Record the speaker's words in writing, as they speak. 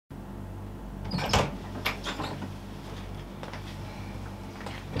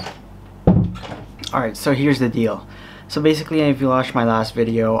Alright, so here's the deal. So basically, if you watched my last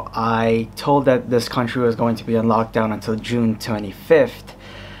video, I told that this country was going to be on lockdown until June 25th.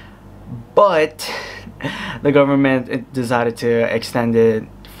 But the government decided to extend it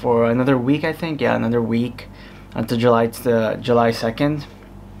for another week, I think. Yeah, another week until July 2nd.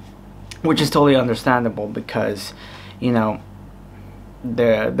 Which is totally understandable because, you know,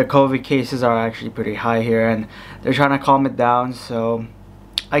 the COVID cases are actually pretty high here and they're trying to calm it down, so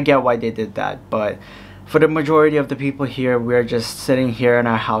I get why they did that. But for the majority of the people here, we're just sitting here in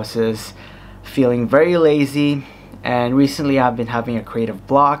our houses feeling very lazy, and recently I've been having a creative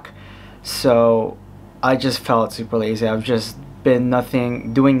block, so I just felt super lazy. I've just been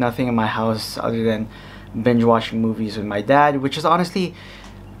doing nothing in my house other than binge watching movies with my dad, which is honestly,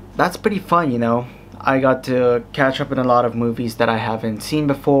 that's pretty fun, you know. I got to catch up in a lot of movies that I haven't seen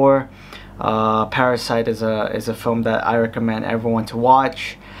before. Parasite is a film that I recommend everyone to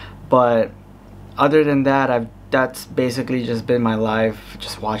watch, but other than that, that's basically just been my life,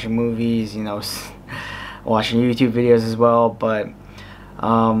 just watching movies, you know, watching YouTube videos as well. But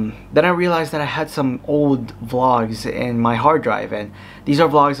then I realized that I had some old vlogs in my hard drive, and these are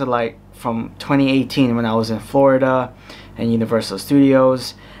vlogs that like from 2018 when I was in Florida and Universal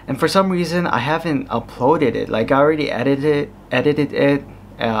Studios, and for some reason I haven't uploaded it. Like, I already edited it,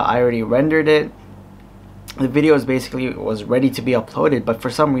 I already rendered it. The video was ready to be uploaded, but for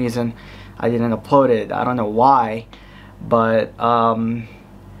some reason I didn't upload it. I don't know why, but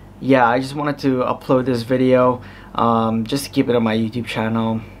yeah, I just wanted to upload this video just to keep it on my YouTube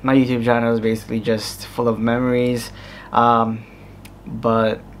channel. My YouTube channel is basically just full of memories,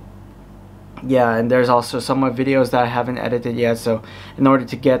 but yeah, and there's also some more videos that I haven't edited yet, so in order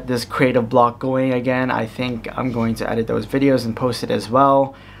to get this creative block going again, I think I'm going to edit those videos and post it as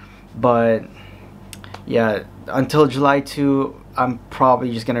well. But yeah, until July 2, I'm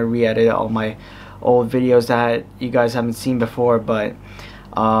probably just gonna re-edit all my old videos that you guys haven't seen before. But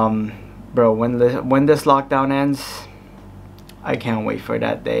bro, when this lockdown ends, I can't wait for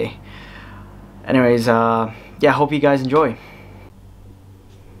that day. Anyways, yeah, hope you guys enjoy.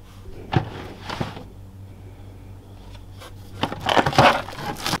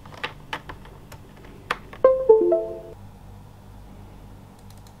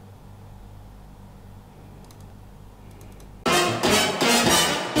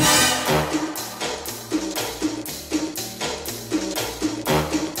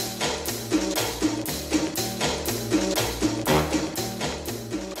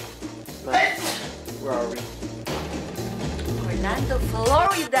 Where are we? Orlando,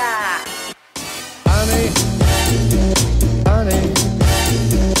 Florida. Honey, honey,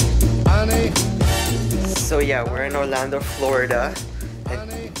 honey. So yeah, we're in Orlando, Florida,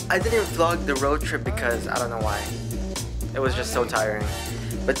 and I didn't vlog the road trip because I don't know why. It was just so tiring.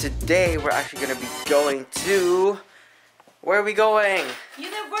 But today we're actually gonna be going to, where are we going?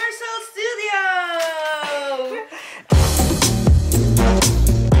 Universal Studios.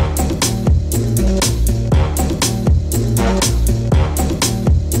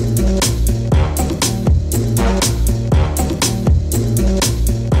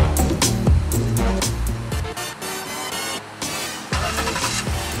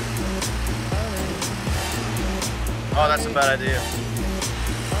 Oh, that's a bad idea.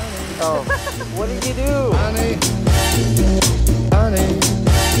 Oh, what did you do? Honey, honey,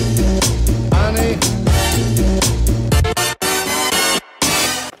 honey.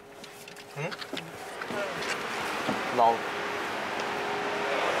 Lol.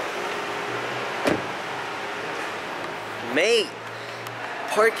 Mate,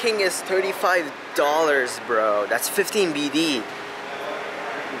 parking is $35, bro. That's 15 BD.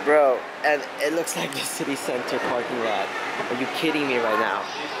 Bro, and it looks like the city center parking lot. Are you kidding me right now?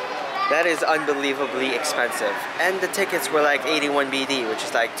 That is unbelievably expensive. And the tickets were like 81 BD, which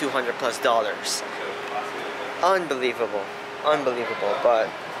is like $200 plus. Unbelievable. Unbelievable. But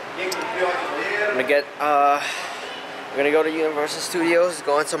I'm gonna go to Universal Studios,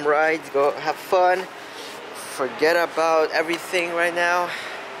 go on some rides, go have fun, forget about everything right now,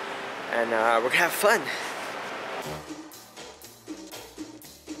 and we're gonna have fun.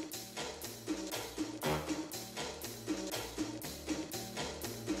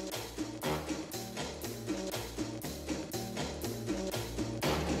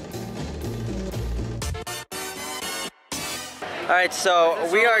 Alright, so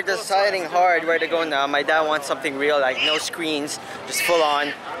we are deciding hard where to go now. My dad wants something real, like no screens, just full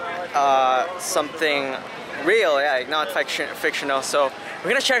on something real, yeah, like not fictional. So we're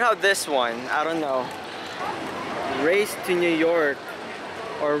gonna check out this one. I don't know. Race to New York,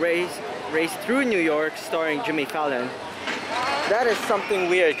 or Race Through New York, starring Jimmy Fallon. That is something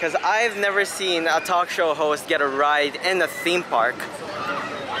weird because I've never seen a talk show host get a ride in a theme park.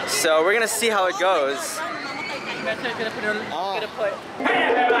 So we're gonna see how it goes. Hey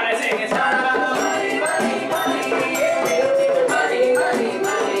everybody, sing it's not about money, money, money. Money, money,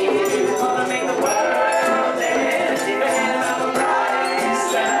 money. We wanna make the world dance. Even about the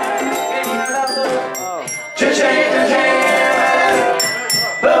price tag. Cha-ching, cha-ching.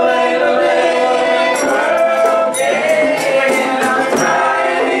 The way the world dance. Even about the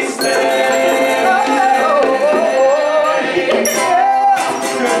price tag.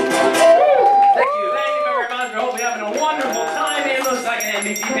 Thank you very much. I hope you're having a wonderful time. It looks like an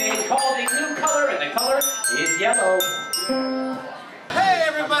NBC page called a new color, and the color is yellow. Hey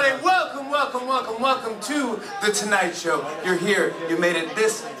everybody, welcome to The Tonight Show. You're here, you made it.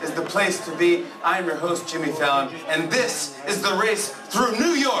 This is the place to be. I'm your host, Jimmy Fallon, and this is the race through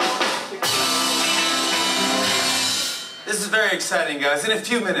New York. This is very exciting, guys. In a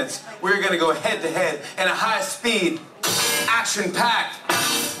few minutes, we're gonna go head to head in a high-speed, action-packed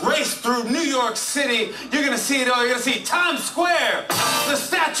race through New York City. You're gonna see it all. You're gonna see Times Square, the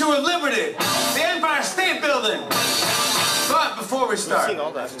Statue of Liberty, the Empire State Building. But before we start, I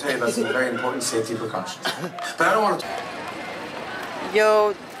have to tell you about some very important safety precautions. But I don't want to...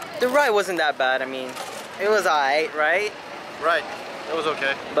 Yo, the ride wasn't that bad. I mean, it was alright, right? Right, it was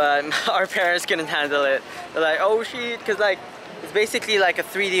okay. But our parents couldn't handle it. They're like, oh shit, because like, it's basically like a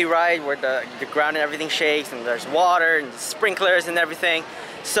 3D ride where the ground and everything shakes and there's water and sprinklers and everything.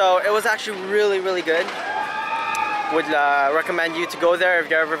 So it was actually really, really good. Would recommend you to go there if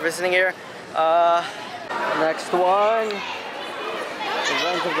you're ever visiting here. Next one,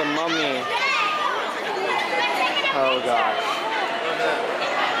 Revenge of the Mummy. Oh gosh.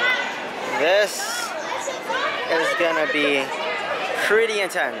 This is gonna be pretty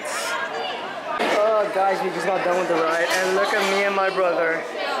intense. Oh guys, we just got done with the ride and look at me and my brother.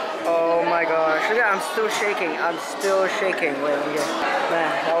 Oh my gosh. Look at, I'm still shaking. Wait,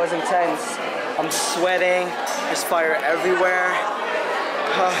 man, that was intense. I'm sweating. There's fire everywhere.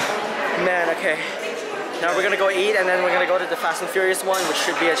 Man, okay. Now we're gonna go eat and then we're gonna go to the Fast and Furious one, which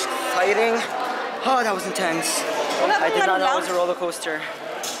should be exciting. Oh, that was intense. I did not know it was a roller coaster.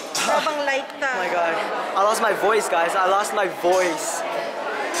 Oh my god. I lost my voice, guys. I lost my voice.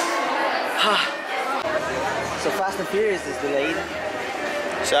 So Fast and Furious is delayed.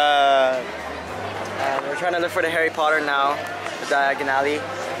 And we're trying to look for the Harry Potter now, the Diagon Alley.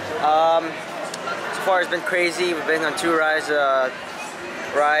 So far it's been crazy. We've been on 2 rides.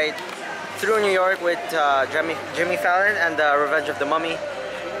 Ride through New York with Jimmy Fallon and Revenge of the Mummy.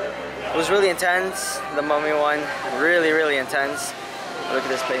 It was really intense. The Mummy one, really, really intense. Look at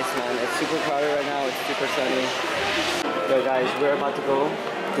this place, man. It's super crowded right now. It's super sunny. So guys, we're about to go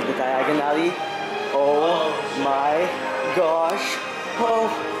to the Diagon Alley. Oh my gosh. Oh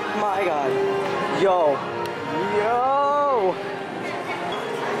my god. Yo. Yo.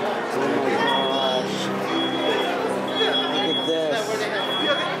 Oh my gosh. Look at this.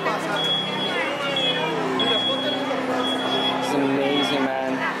 It's amazing,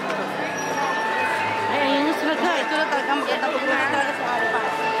 man.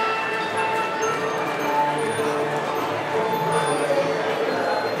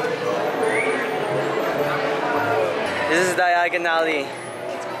 This is Diagon Alley.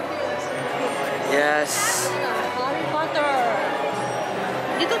 Yes. Harry Potter.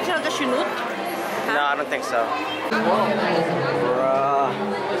 Dito siya nag-shoot? No, I don't think so. Bruh.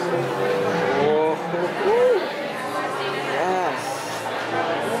 Oh. Yes.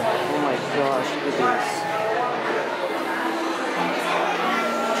 Oh my gosh, look at these.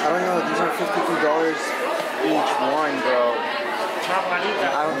 I don't know, these are $52 each one, bro.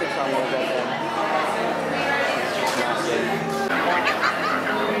 I don't think so I'm gonna get them. It's just massive.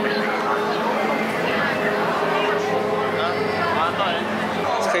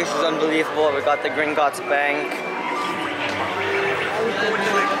 This place is unbelievable. We got the Gringotts Bank.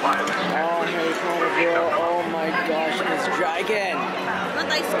 Oh, Harry Potter, bro. Oh my gosh, this dragon.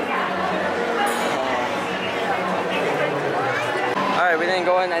 Alright, we didn't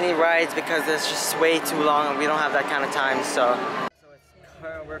go on any rides because it's just way too long and we don't have that kind of time, so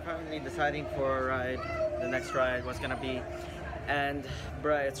we're currently deciding for a ride, the next ride, what's gonna be. And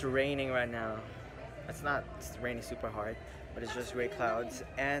bruh, it's raining right now. It's raining super hard, but it's just gray clouds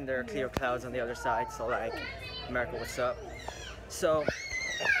and there are clear clouds on the other side, so like, America, what's up? So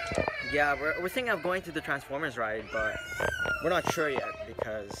yeah, we're thinking of going to the Transformers ride, but we're not sure yet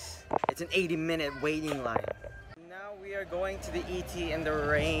because it's an 80-minute waiting line. Now we are going to the ET in the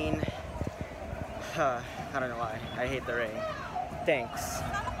rain. I don't know why. I hate the rain. Thanks.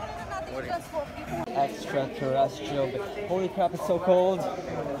 Extraterrestrial. But holy crap, it's so cold.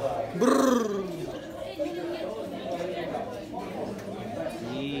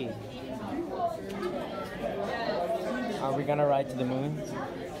 Gee. Are we gonna ride to the moon?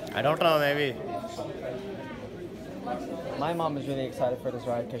 I don't know, maybe. My mom is really excited for this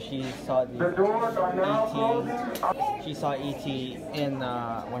ride because she saw the ET. She saw ET in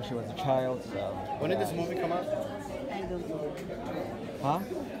when she was a child. So When did this movie come out? huh?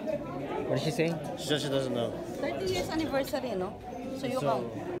 What did she say? She said she doesn't know. 30 years anniversary, no? So you count.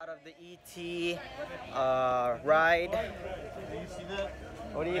 Out of the ET ride.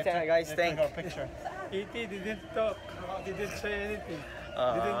 What do you guys think? Picture. ET didn't talk, didn't say anything,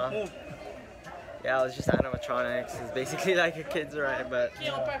 didn't move. Yeah, it was just animatronics. It's basically like a kid's ride, but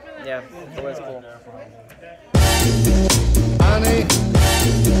yeah, it was cool. Annie,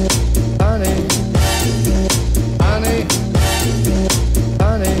 Annie, Annie.